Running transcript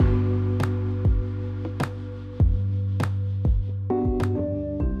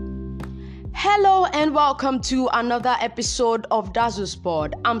and welcome to another episode of Dazzle's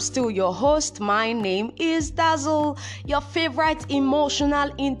Pod. I'm still your host. My name is Dazzle, your favorite emotional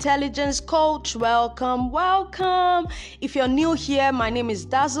intelligence coach. Welcome. If you're new here, my name is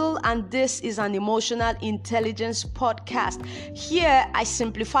Dazzle and this is an emotional intelligence podcast. Here, I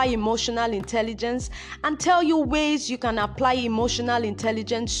simplify emotional intelligence and tell you ways you can apply emotional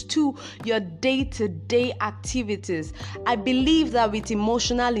intelligence to your day-to-day activities. I believe that with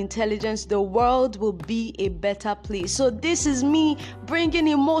emotional intelligence, the world will be a better place. So this is me bringing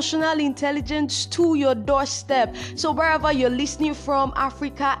emotional intelligence to your doorstep. So wherever you're listening from,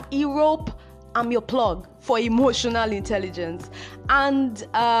 Africa, Europe, I'm your plug for emotional intelligence. And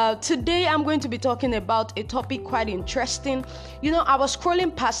today I'm going to be talking about a topic quite interesting. I was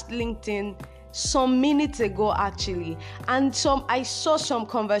scrolling past LinkedIn some minutes ago actually, and I saw some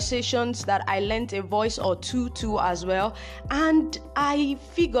conversations that I lent a voice or two to as well, and I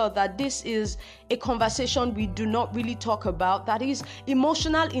figured that this is a conversation we do not really talk about, that is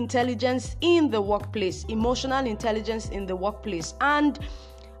emotional intelligence in the workplace. And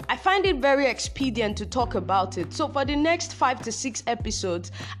I find it very expedient to talk about it. So for the next 5 to 6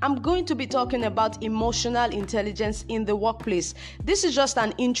 episodes, I'm going to be talking about emotional intelligence in the workplace. This is just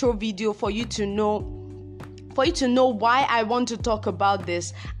an intro video for you to know why I want to talk about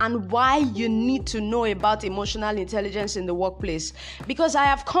this and why you need to know about emotional intelligence in the workplace. Because I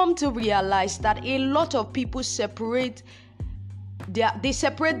have come to realize that a lot of people separate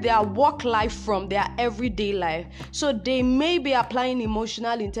their work life from their everyday life. So they may be applying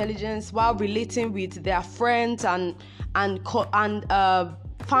emotional intelligence while relating with their friends and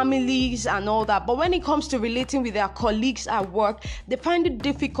families and all that, but when it comes to relating with their colleagues at work, they find it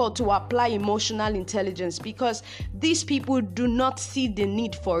difficult to apply emotional intelligence because these people do not see the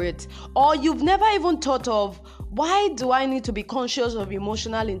need for it. Or you've never even thought of, why do I need to be conscious of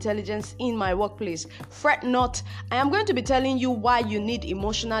emotional intelligence in my workplace? Fret not. I am going to be telling you why you need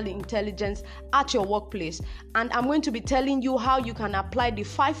emotional intelligence at your workplace, and I'm going to be telling you how you can apply the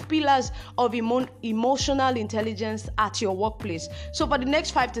 5 pillars of emotional intelligence at your workplace. So for the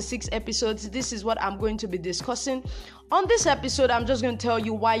next 5 to 6 episodes, this is what I'm going to be discussing. On this episode, I'm just going to tell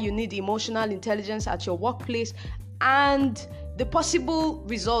you why you need emotional intelligence at your workplace and the possible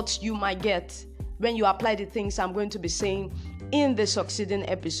results you might get when you apply the things I'm going to be saying in the succeeding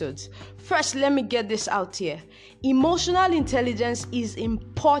episodes. First, let me get this out here. Emotional intelligence is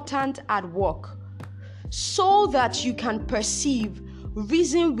important at work so that you can perceive,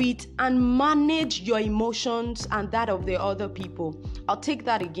 reason with, and manage your emotions and that of the other people. I'll take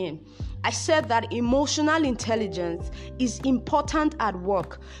that again. I said that emotional intelligence is important at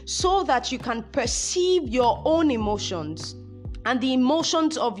work so that you can perceive your own emotions and the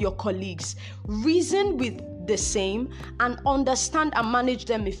emotions of your colleagues, reason with the same, and understand and manage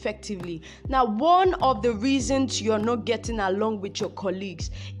them effectively. Now, one of the reasons you're not getting along with your colleagues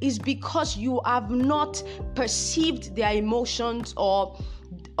is because you have not perceived their emotions or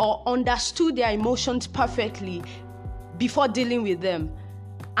understood their emotions perfectly before dealing with them.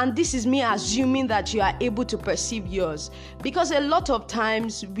 And this is me assuming that you are able to perceive yours, because a lot of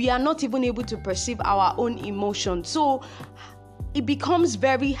times we are not even able to perceive our own emotions. So it becomes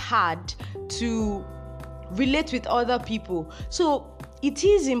very hard to relate with other people. So it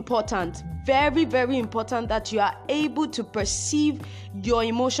is important, very, very important, that you are able to perceive your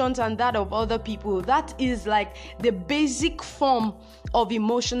emotions and that of other people. That is like the basic form of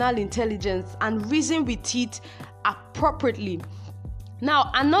emotional intelligence, and reason with it appropriately.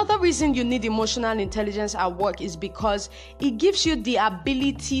 Now, another reason you need emotional intelligence at work is because it gives you the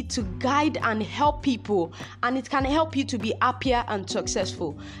ability to guide and help people, and it can help you to be happier and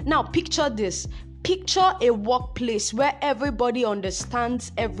successful. Now, picture this. Picture a workplace where everybody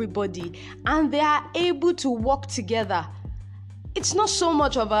understands everybody and they are able to work together. It's not so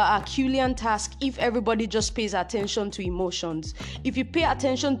much of a Herculean task if everybody just pays attention to emotions. If you pay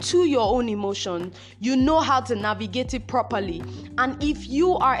attention to your own emotion, you know how to navigate it properly. And if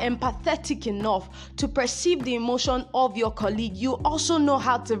you are empathetic enough to perceive the emotion of your colleague, you also know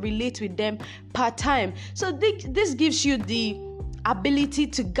how to relate with them per time. So this gives you the ability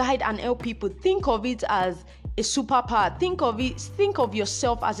to guide and help people. Think of it as a superpower. Think of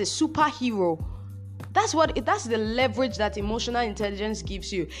yourself as a superhero. That's the leverage that emotional intelligence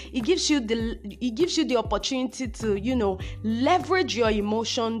gives you. It gives you the opportunity to, leverage your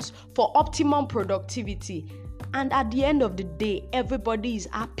emotions for optimum productivity. And at the end of the day, everybody is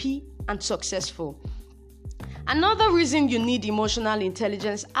happy and successful. Another reason you need emotional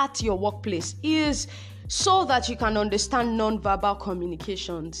intelligence at your workplace is so that you can understand non-verbal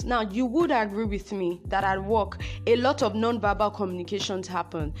communications. Now, you would agree with me that at work, a lot of non-verbal communications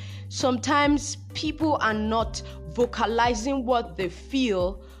happen. Sometimes people are not vocalizing what they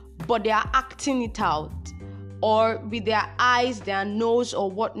feel, but they are acting it out, or with their eyes, their nose, or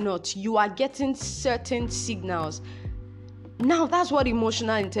whatnot. You are getting certain signals. Now, that's what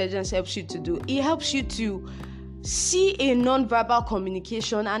emotional intelligence helps you to do. It helps you to see a non-verbal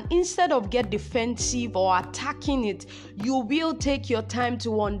communication, and instead of get defensive or attacking it, you will take your time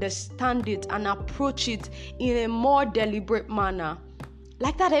to understand it and approach it in a more deliberate manner.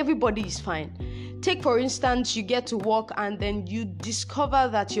 Like that, everybody is fine. Take, for instance, you get to work and then you discover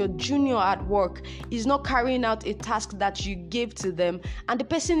that your junior at work is not carrying out a task that you gave to them, and the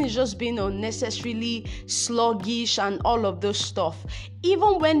person is just being unnecessarily sluggish and all of those stuff.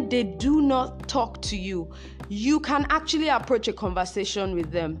 Even when they do not talk to you, you can actually approach a conversation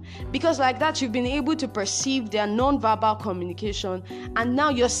with them, because like that, you've been able to perceive their non-verbal communication, and now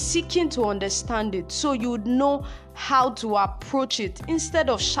you're seeking to understand it, so you would know how to approach it instead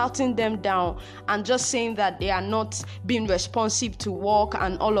of shouting them down and just saying that they are not being responsive to work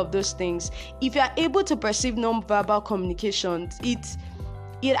and all of those things. If you are able to perceive non-verbal communications, it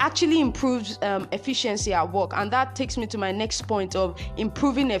actually improves efficiency at work. And that takes me to my next point of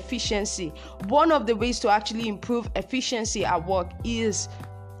improving efficiency. One of the ways to actually improve efficiency at work is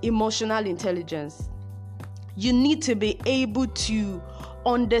emotional intelligence. You need to be able to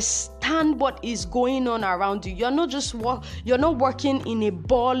understand what is going on around you. You're not working in a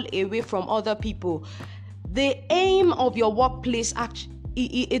ball away from other people. The aim of your workplace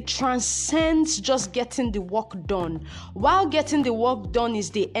it transcends just getting the work done. While getting the work done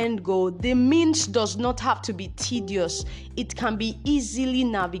is the end goal, the means does not have to be tedious. It can be easily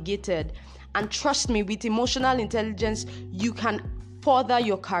navigated. And trust me, with emotional intelligence, you can further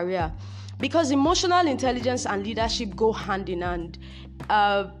your career. Because emotional intelligence and leadership go hand in hand.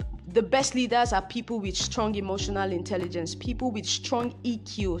 The best leaders are people with strong emotional intelligence, people with strong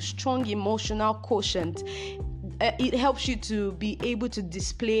EQ, strong emotional quotient. It helps you to be able to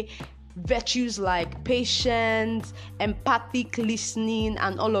display virtues like patience, empathic listening,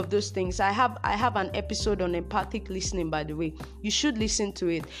 and all of those things. I have an episode on empathic listening, by the way. You should listen to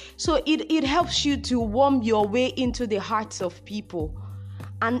it. So it helps you to warm your way into the hearts of people.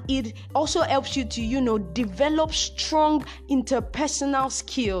 And it also helps you to, develop strong interpersonal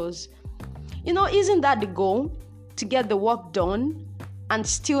skills. Isn't that the goal? To get the work done and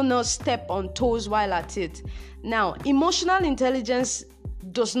still not step on toes while at it. Now, emotional intelligence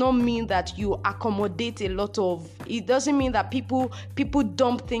does not mean that you accommodate it doesn't mean that people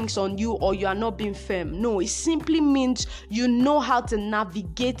dump things on you or you are not being firm. No, it simply means you know how to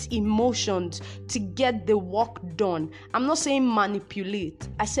navigate emotions to get the work done. I'm not saying manipulate.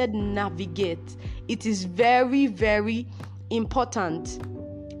 I said navigate. It is very, very important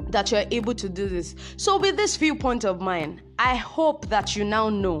that you're able to do this. So with this viewpoint of mine, I hope that you now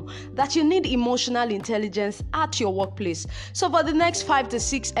know that you need emotional intelligence at your workplace. So for the next 5 to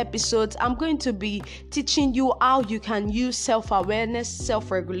 6 episodes, I'm going to be teaching you how you can use self-awareness,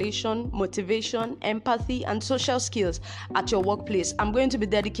 self-regulation, motivation, empathy, and social skills at your workplace. I'm going to be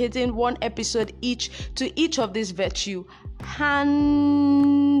dedicating one episode each to each of these virtues.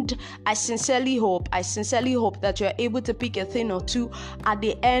 And I sincerely hope that you're able to pick a thing or two at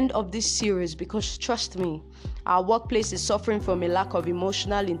the end of this series, because trust me, our workplace is suffering from a lack of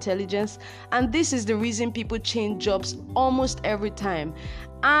emotional intelligence, and this is the reason people change jobs almost every time.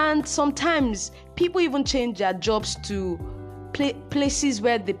 And sometimes people even change their jobs to places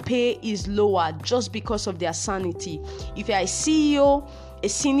where the pay is lower just because of their sanity. If you're a CEO, a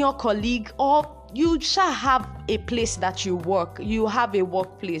senior colleague, or you shall have a place that you work, you have a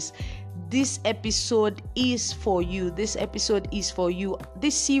workplace, this episode is for you. This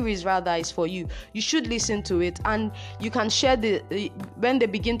series rather is for you. You should listen to it, and you can share when they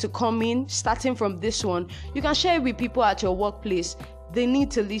begin to come in, starting from this one, you can share it with people at your workplace. They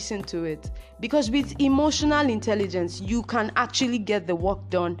need to listen to it, because with emotional intelligence, you can actually get the work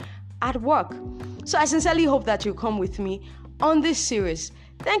done at work. So I sincerely hope that you come with me on this series.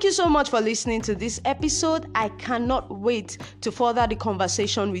 Thank you so much for listening to this episode. I cannot wait to further the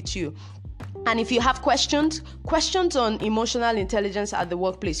conversation with you. And if you have questions on emotional intelligence at the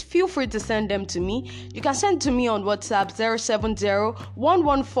workplace, feel free to send them to me. You can send to me on WhatsApp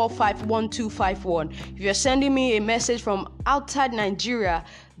 070-1145-1251. If you're sending me a message from outside Nigeria,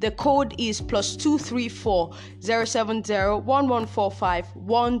 The code is +234 070 1145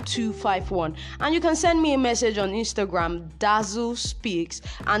 1251. And you can send me a message on Instagram, Dazzle Speaks,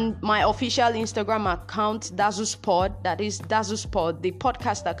 and my official Instagram account, DazzleSpod, that is DazzleSpod, the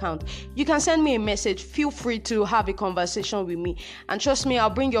podcast account. You can send me a message. Feel free to have a conversation with me. And trust me, I'll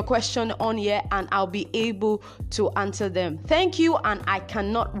bring your question on here and I'll be able to answer them. Thank you, and I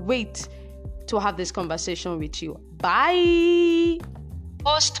cannot wait to have this conversation with you. Bye.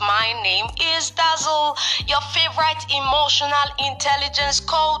 Host, my name is Dazzle, your favorite emotional intelligence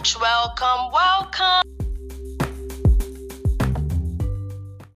coach. Welcome.